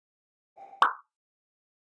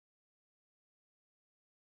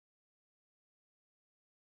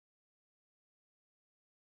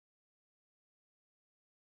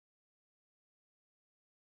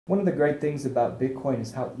One of the great things about Bitcoin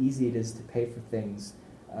is how easy it is to pay for things.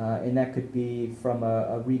 And that could be from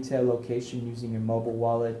a retail location using your mobile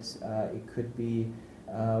wallet. It could be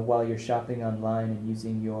while you're shopping online and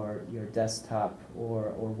using your desktop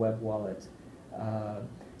or web wallet.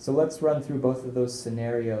 So let's run through both of those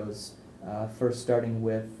scenarios, first starting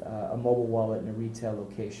with a mobile wallet in a retail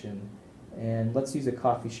location. And let's use a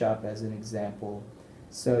coffee shop as an example.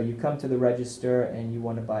 So you come to the register and you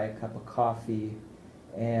want to buy a cup of coffee,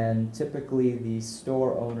 and typically the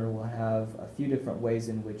store owner will have a few different ways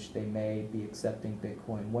in which they may be accepting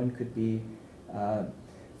Bitcoin. One could be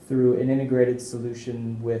through an integrated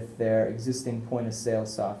solution with their existing point-of-sale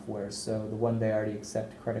software, so the one they already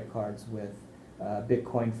accept credit cards with.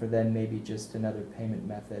 Bitcoin for them may be just another payment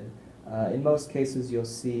method. In most cases, you'll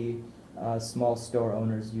see small store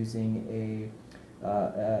owners using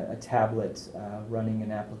a tablet running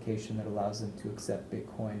an application that allows them to accept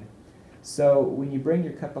Bitcoin. So when you bring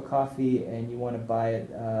your cup of coffee and you want to buy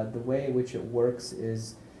it, the way in which it works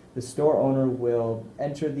is the store owner will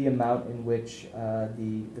enter the amount in which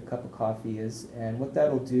the cup of coffee is, and what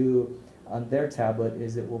that'll do on their tablet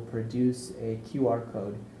is it will produce a QR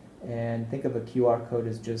code. And think of a QR code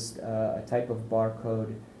as just a type of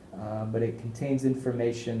barcode, but it contains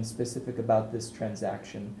information specific about this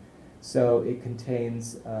transaction. So it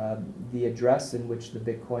contains the address in which the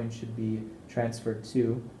Bitcoin should be transferred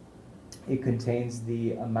to. It contains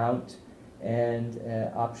the amount, and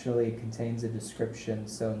optionally it contains a description.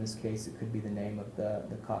 So in this case it could be the name of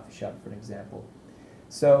the coffee shop, for an example.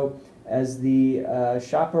 So as the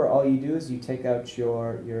shopper, all you do is you take out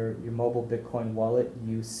your mobile Bitcoin wallet,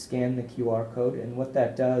 you scan the QR code, and what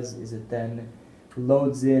that does is it then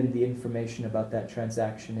loads in the information about that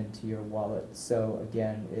transaction into your wallet. So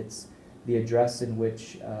again, it's the address in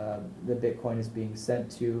which the Bitcoin is being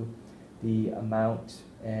sent to, the amount,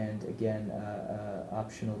 and again,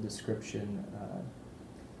 optional description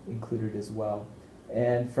included as well.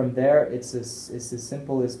 And from there, it's as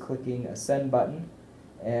simple as clicking a send button.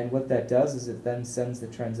 And what that does is it then sends the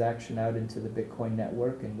transaction out into the Bitcoin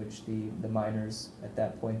network, in which the miners at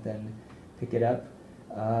that point then pick it up.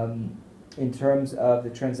 In terms of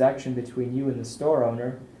the transaction between you and the store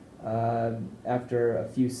owner, after a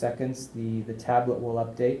few seconds, the tablet will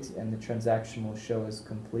update and the transaction will show as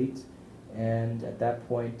complete. And at that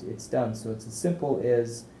point, it's done. So it's as simple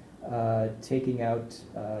as taking out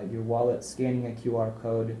your wallet, scanning a QR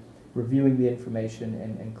code, reviewing the information,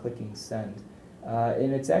 and clicking send.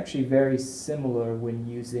 And it's actually very similar when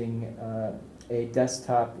using a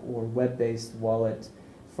desktop or web-based wallet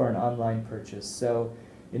for an online purchase. So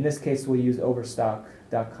in this case, we'll use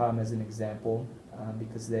Overstock.com as an example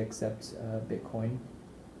because they accept Bitcoin.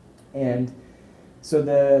 And so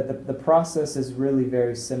the process is really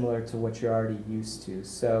very similar to what you're already used to.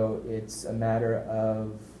 So it's a matter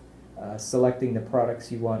of selecting the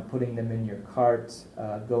products you want, putting them in your cart,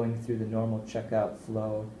 going through the normal checkout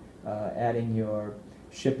flow, adding your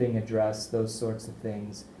shipping address, those sorts of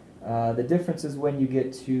things. The difference is when you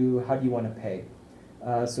get to how do you want to pay.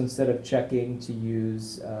 So instead of checking to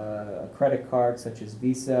use a credit card such as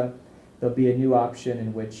Visa, there'll be a new option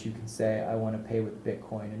in which you can say, I want to pay with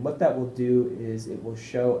Bitcoin. And what that will do is it will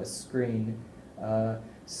show a screen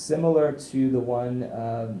similar to the one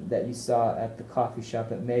that you saw at the coffee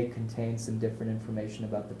shop. It may contain some different information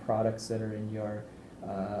about the products that are in your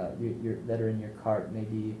cart,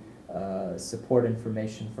 maybe support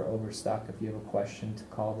information for Overstock if you have a question to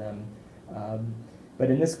call them. But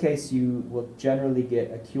in this case, you will generally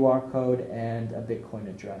get a QR code and a Bitcoin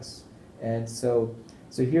address. And so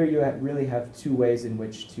here you really have two ways in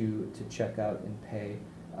which to check out and pay.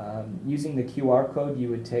 Using the QR code, you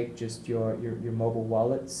would take just your mobile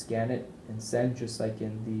wallet, scan it, and send, just like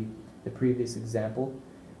in the previous example.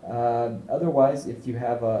 Otherwise, if you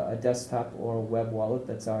have a desktop or a web wallet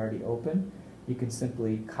that's already open, you can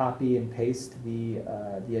simply copy and paste the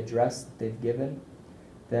address that they've given,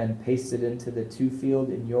 then paste it into the to field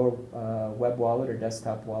in your web wallet or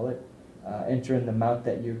desktop wallet, enter in the amount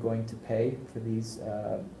that you're going to pay for these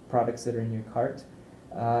products that are in your cart,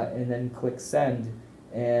 and then click send.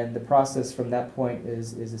 And the process from that point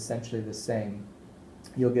is essentially the same.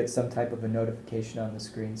 You'll get some type of a notification on the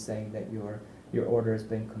screen saying that your order has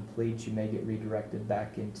been complete. You may get redirected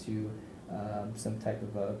back into some type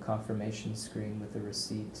of a confirmation screen with a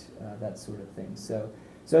receipt, that sort of thing. So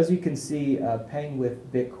as you can see, paying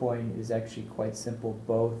with Bitcoin is actually quite simple,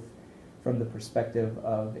 both from the perspective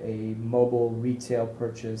of a mobile retail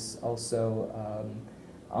purchase, also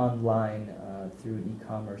online through an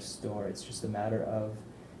e-commerce store. It's just a matter of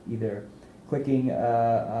either clicking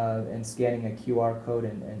and scanning a QR code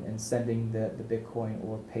and sending the Bitcoin,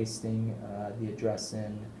 or pasting the address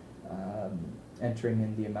in entering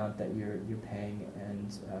in the amount that you're paying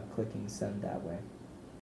and clicking send that way.